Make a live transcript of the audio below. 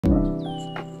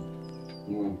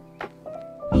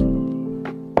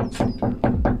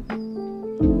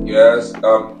Yes,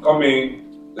 come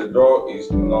in. The door is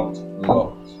not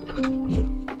locked.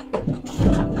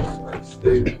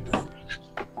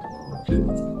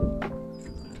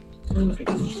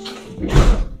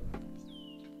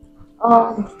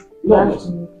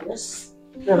 Yes.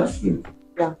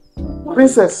 Yeah.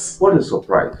 Princess. What a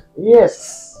surprise.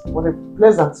 Yes. What a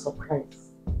pleasant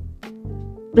surprise.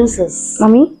 Princess.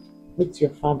 Mommy? Meet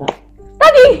your father.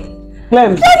 Daddy!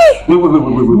 Clem. Daddy!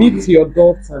 Wait. Meet your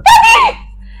daughter. Daddy!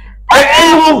 Hey,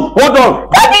 hold on.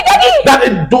 Daddy!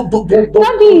 Daddy, don't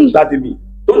Daddy! daddy me.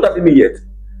 Don't daddy me yet.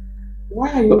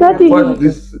 Why are you Daddy? What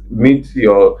is this? Meet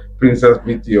your princess,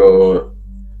 meet your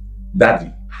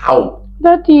daddy. How?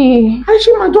 Daddy! How is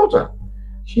she my daughter?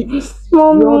 She is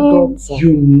Mommy. your daughter.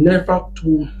 You never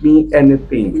told me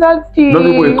anything. Daddy! Not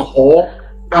even a call.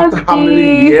 After how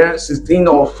many years? 16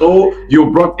 or so, you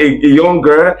brought a young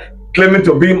girl claiming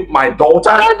to be my daughter.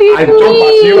 Daddy, I jump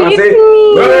at you and say,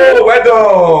 no,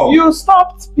 wedo. You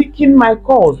stopped picking my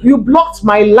calls. You blocked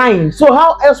my line. So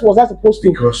how else was I supposed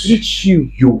to reach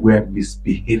you? You were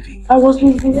misbehaving. I was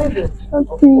misbehaving.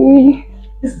 Daddy!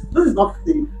 This is not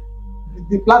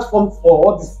the platform for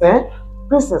all this, eh?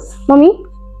 Princess, Mommy?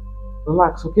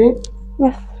 relax, okay?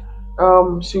 Yes.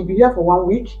 She'll be here for 1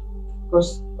 week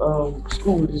because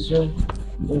school will resume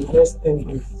in the next 10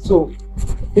 days. So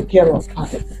take care of her.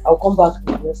 I'll come back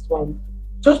in the next 1 week.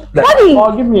 Just like Daddy!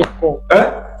 Or give me a call.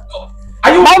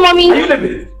 Are you? Bye, Mommy. Are you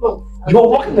leaving? No. You're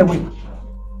walking away.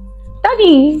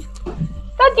 Daddy!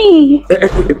 Daddy!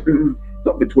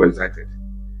 Don't be too excited.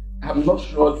 I'm not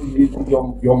sure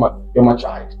you're my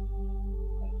child.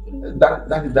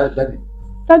 Daddy.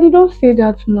 Daddy, don't say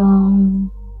that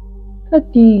now.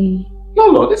 Daddy.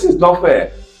 No, this is not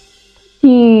fair.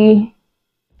 Daddy.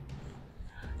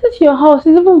 This your house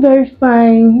is even very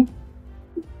fine.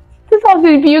 This house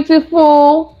is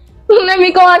beautiful. Let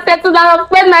me go and settle down.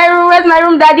 Where's my room? Where's my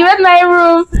room, Daddy? Where's my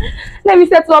room? Let me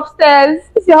settle upstairs.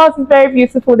 This your house is very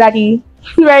beautiful, Daddy.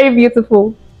 Very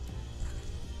beautiful.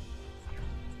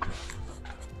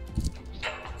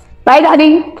 Bye,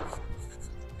 Daddy.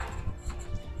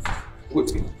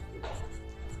 Wait.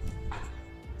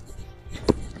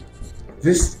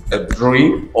 This a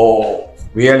dream or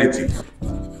reality?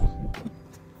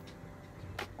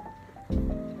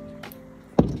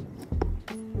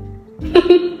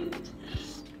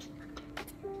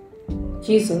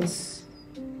 Jesus.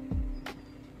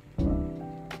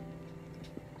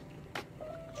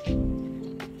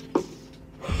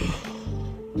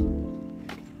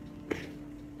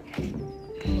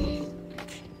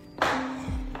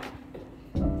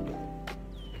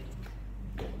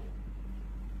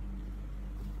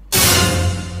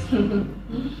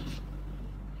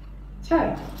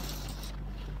 Child.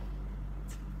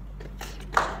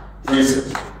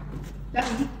 Princess.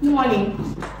 Good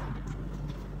morning.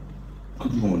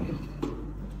 Good morning.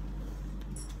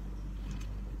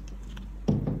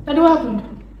 Daddy, what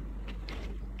happened?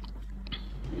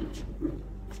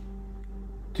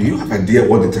 Do you have idea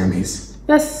what the time is?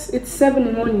 Yes, it's 7 in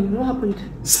the morning. What happened?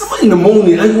 7 in the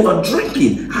morning and you are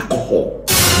drinking alcohol.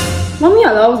 Mommy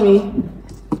allows me.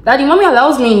 Daddy, mommy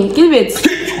allows me. Give it.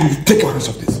 Take your hands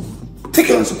off this. Take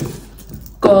your hands off this.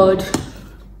 God.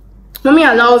 Mommy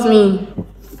allows me.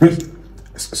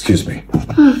 Excuse me.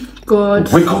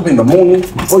 God. Wake up in the morning.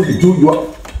 All you do, you are.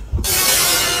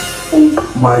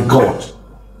 Oh my God.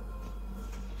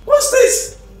 What's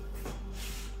this?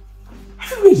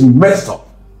 Everything's messed up.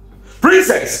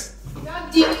 Princess!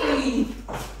 Daddy.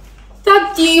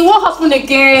 Daddy, what happened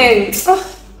again?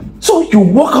 So you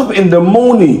woke up in the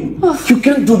morning. You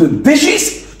can't do the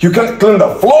dishes. You can't clean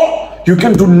the floor. You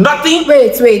can't do nothing.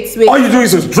 Wait. All you do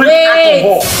is just drink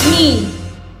alcohol. Me.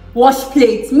 Wash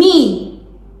plates. Me.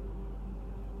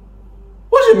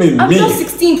 What do you mean, I'm me? just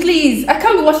 16, please. I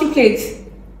can't be washing plates.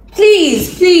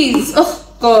 Please.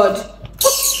 Oh, God.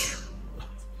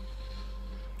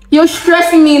 You're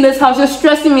stressing me in this house.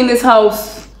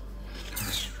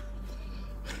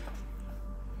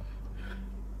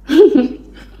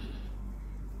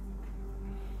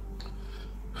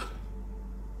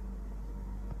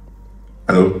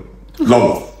 Hello?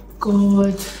 Lolo.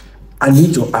 God. I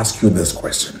need to ask you this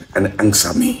question and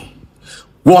answer me.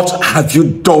 What have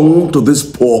you done to this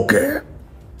poor girl?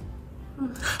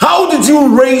 How did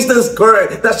you raise this girl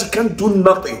that she can't do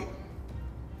nothing?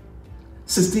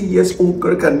 16 years old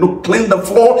girl cannot clean the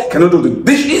floor, cannot do the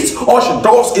dishes. All she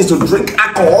does is to drink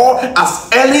alcohol as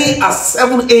early as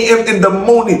 7 a.m. in the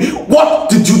morning. What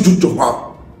did you do to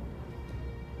her?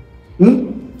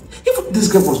 If this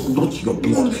girl was not your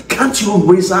blood, can't you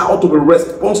raise her out to be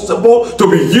responsible, to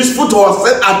be useful to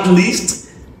herself at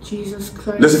least? Jesus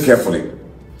Christ. Listen carefully.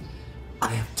 I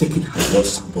have taken her blood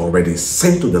sample already,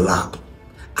 sent to the lab.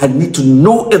 I need to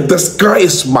know if this girl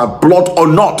is my blood or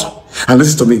not. And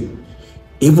listen to me.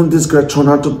 Even this girl turned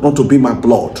out not to be my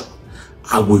blood,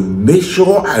 I will make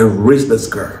sure I raise this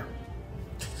girl.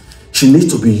 She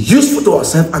needs to be useful to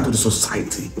herself and to the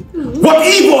society. What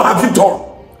evil have you done?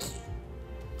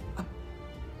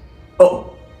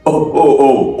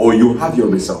 Oh, you have your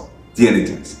result. DNA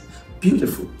test.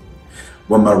 Beautiful.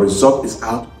 When my result is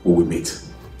out, we will meet.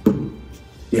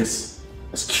 Yes.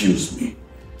 Excuse me.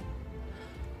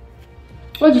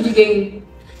 What did you gain?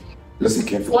 Listen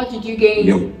carefully. What did you gain?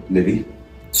 Young lady.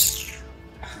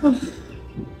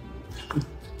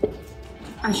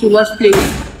 I should watch play.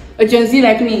 A Gen Z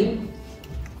like me.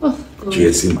 Oh, God.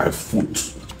 Chasing my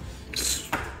foot.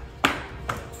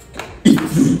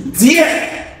 If you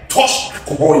dare touch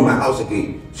alcohol in my house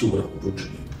again, see what I will do to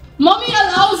you. Mommy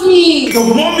allows me.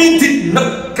 Your mommy did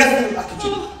not get me back to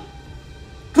you.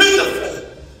 Clean the floor.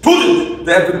 Put it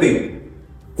everything.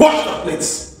 Wash the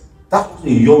plates. That's what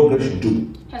a young girl should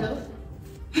do. Hello?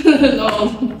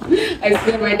 No. I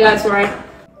swear my dad's right.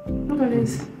 Look at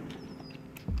this.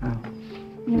 Oh.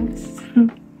 Yes.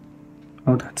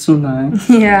 Oh, that's so nice.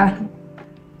 Yeah.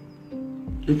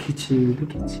 Look at you,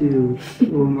 look at you.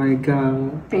 Oh my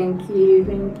god. Thank you,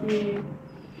 thank you.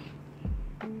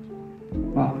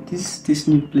 Wow, this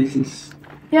new place is...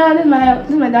 Yeah, this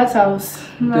is my dad's house.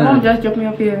 My mom just dropped me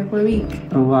up here for a week.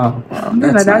 Oh wow, wow. This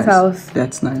is my dad's house.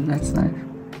 That's nice, that's nice.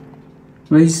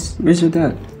 Where's your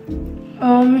dad?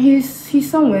 He's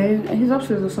somewhere. He's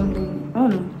upstairs or something. I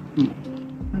don't know.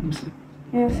 Let me see.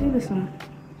 Yeah, see this one.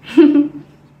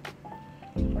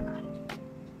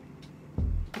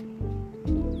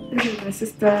 This is my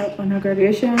sister on her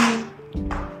graduation.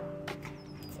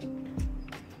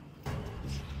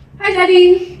 Hi,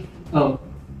 Daddy. Oh.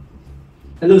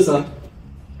 Hello, sir.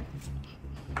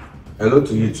 Hello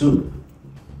to you too.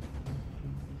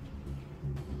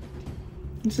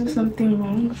 Is there something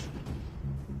wrong?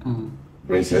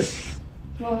 Princess.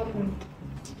 What happened?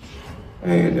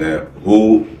 And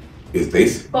who is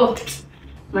this? Oh,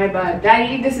 my bad.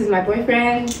 Daddy, this is my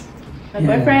boyfriend. My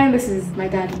boyfriend, this is my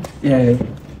daddy. Yeah.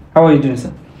 How are you doing,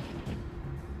 sir?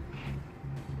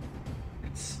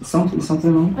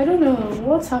 Something wrong? I don't know.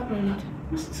 What's happened?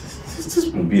 This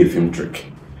won't be a film trick.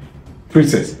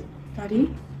 Princess.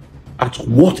 Daddy? At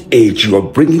what age you are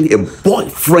bringing a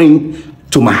boyfriend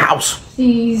to my house?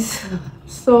 Please.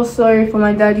 So sorry for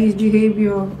my daddy's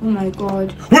behavior. Oh my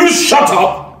god. Will you shut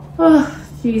up? Oh,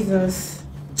 Jesus.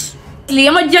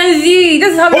 I'm a Gen Z.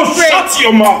 This is how we pray. Shut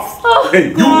your mouth! Oh, hey,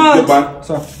 you, God. man.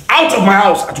 Sir. Out of my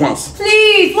house at once.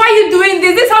 Please, why are you doing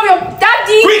this? This is how you're...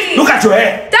 Daddy! Quick, look at your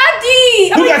hair.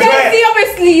 Daddy! I'm Look a at your Gen Z, hair.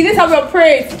 obviously. This is how you're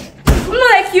prayed. I'm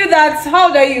not like you that... How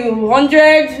old are you?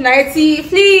 100? 90?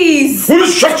 Please. Will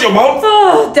you shut your mouth?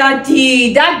 Oh,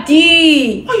 Daddy.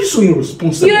 Daddy. Why are you so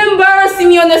irresponsible? You're embarrassing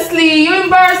me, honestly. You're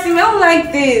embarrassing me. I don't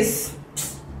like this.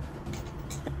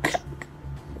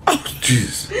 Oh,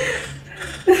 jeez.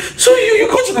 So you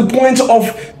got to the point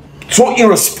of so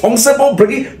irresponsible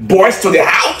bringing boys to the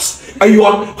house, and you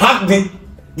have the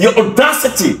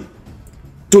audacity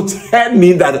to tell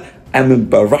me that I'm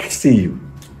embarrassing you.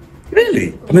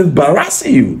 Really? I'm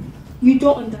embarrassing you. You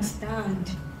don't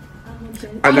understand.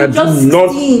 And I do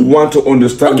not want to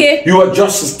understand. Okay. You are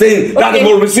just staying. That's the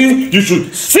more reason you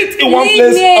should sit in one Leave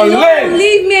place me and alone. learn.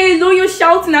 Leave me alone. You're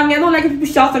shouting at me. I don't like it people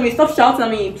shout at me. Stop shouting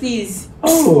at me, please.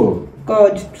 Oh.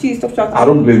 God, please stop shouting. I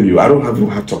don't blame you. I don't have to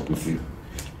have talk with you.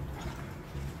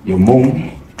 Your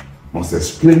mom must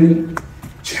explain.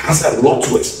 She has a lot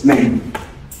to explain.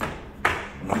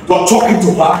 When I'm not talking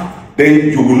to her,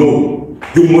 then you will know.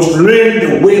 You must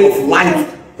learn the way of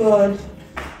life. God.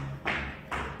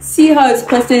 See how it's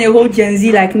costing a whole Gen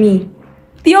Z like me.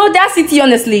 The audacity,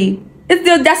 honestly. It's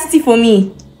the audacity for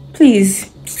me.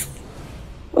 Please.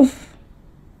 Oof.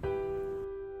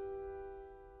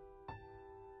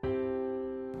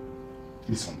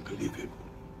 It's unbelievable.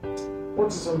 What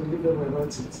is unbelievable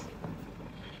about it?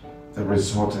 The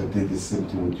result I did the same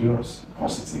thing with yours.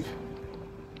 Positive.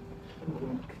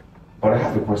 But I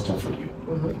have a question for you.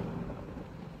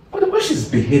 But the way she's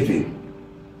behaving,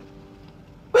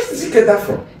 where did you get that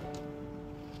from?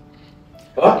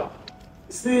 What?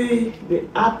 See, the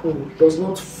apple does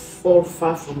not fall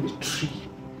far from the tree.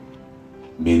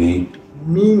 Meaning?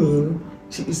 Meaning,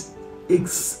 she is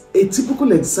a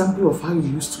typical example of how you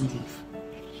used to live.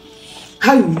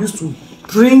 How you used to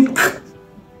drink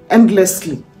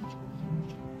endlessly.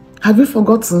 Have you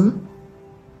forgotten?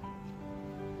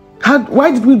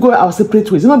 Why did we go our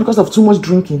separate ways? It's not because of too much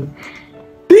drinking.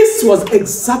 This was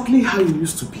exactly how you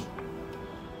used to be.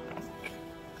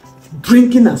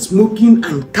 Drinking and smoking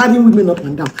and carrying women up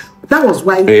and down. That was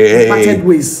why we parted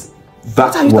ways.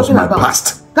 That was my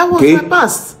past. That was my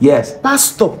past. Yes.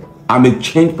 Pastor. I'm a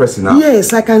changed person now.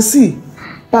 Yes, I can see.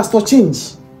 Pastor,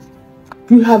 change.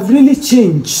 You have really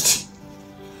changed.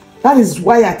 That is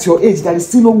why at your age, there is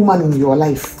still no woman in your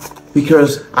life.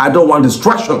 Because I don't want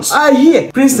distractions. I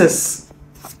hear. Princess,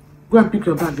 go and pick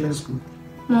your bag, let's go.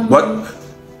 Mommy. What?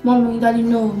 Mommy, Daddy,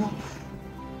 no.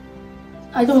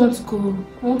 I don't want to go.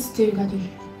 I want to stay with Daddy.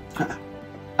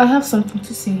 I have something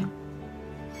to say.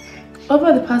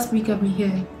 Over the past week I've been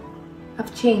here,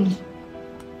 I've changed.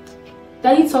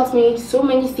 Daddy taught me so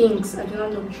many things I did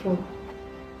not know before.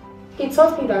 He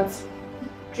taught me that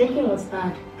drinking was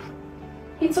bad.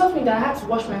 He taught me that I had to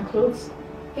wash my clothes.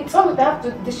 He taught me that I have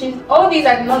to do dishes. All these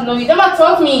I did not know. He never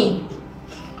taught me.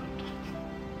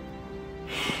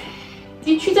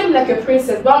 He treated me like a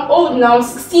princess, but I'm old now, I'm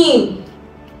 16.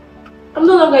 I'm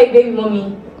no longer a baby,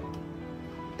 Mommy.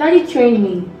 Daddy trained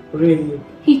me. Really?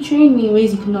 He trained me in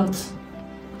ways he could not.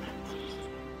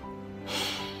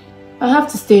 I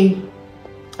have to stay.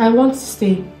 I want to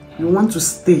stay. You want to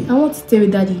stay? I want to stay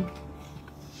with Daddy.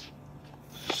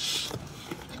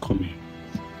 Come here.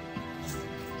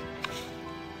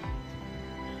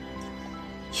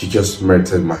 You just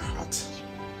melted my heart.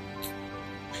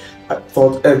 I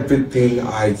thought everything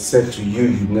I said to you,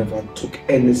 you never took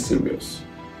any serious.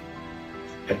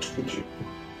 I told you.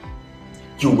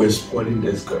 You were spoiling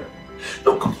this girl.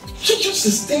 Look, she just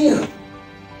is there.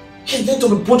 She's there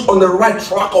to be put on the right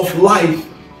track of life.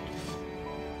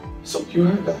 So you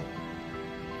heard that.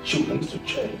 She wants to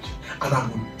change. And I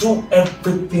will do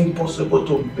everything possible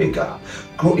to make her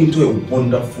grow into a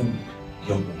wonderful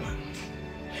young woman.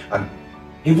 And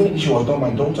even if she was not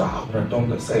my daughter, I would have done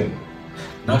the same.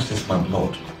 Now she's my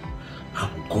blood.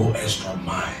 I will go extra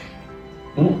mile.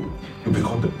 You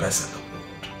become the best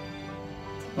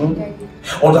in the world.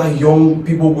 Other young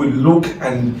people will look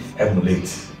and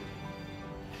emulate.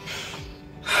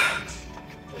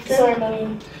 Okay. Sorry,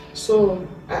 Mommy. So,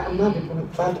 I'm not the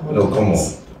bad one. No, come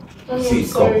on. Mommy, See, I'm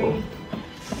sorry. come on.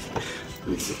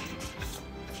 Listen.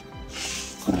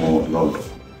 Come on, Lord.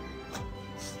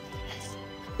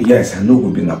 Yes, I know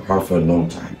we've been apart for a long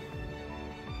time.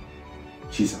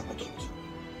 She's our daughter.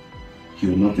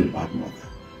 You're not a bad mother.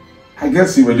 I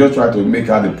guess you were just trying to make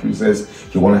her the princess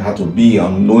you wanted her to be,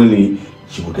 and unknowingly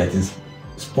she will get this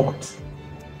spot.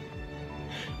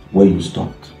 Where you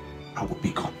stopped, I will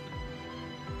pick up.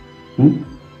 Come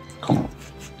on.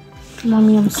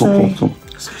 Mommy, I'm sorry. Come.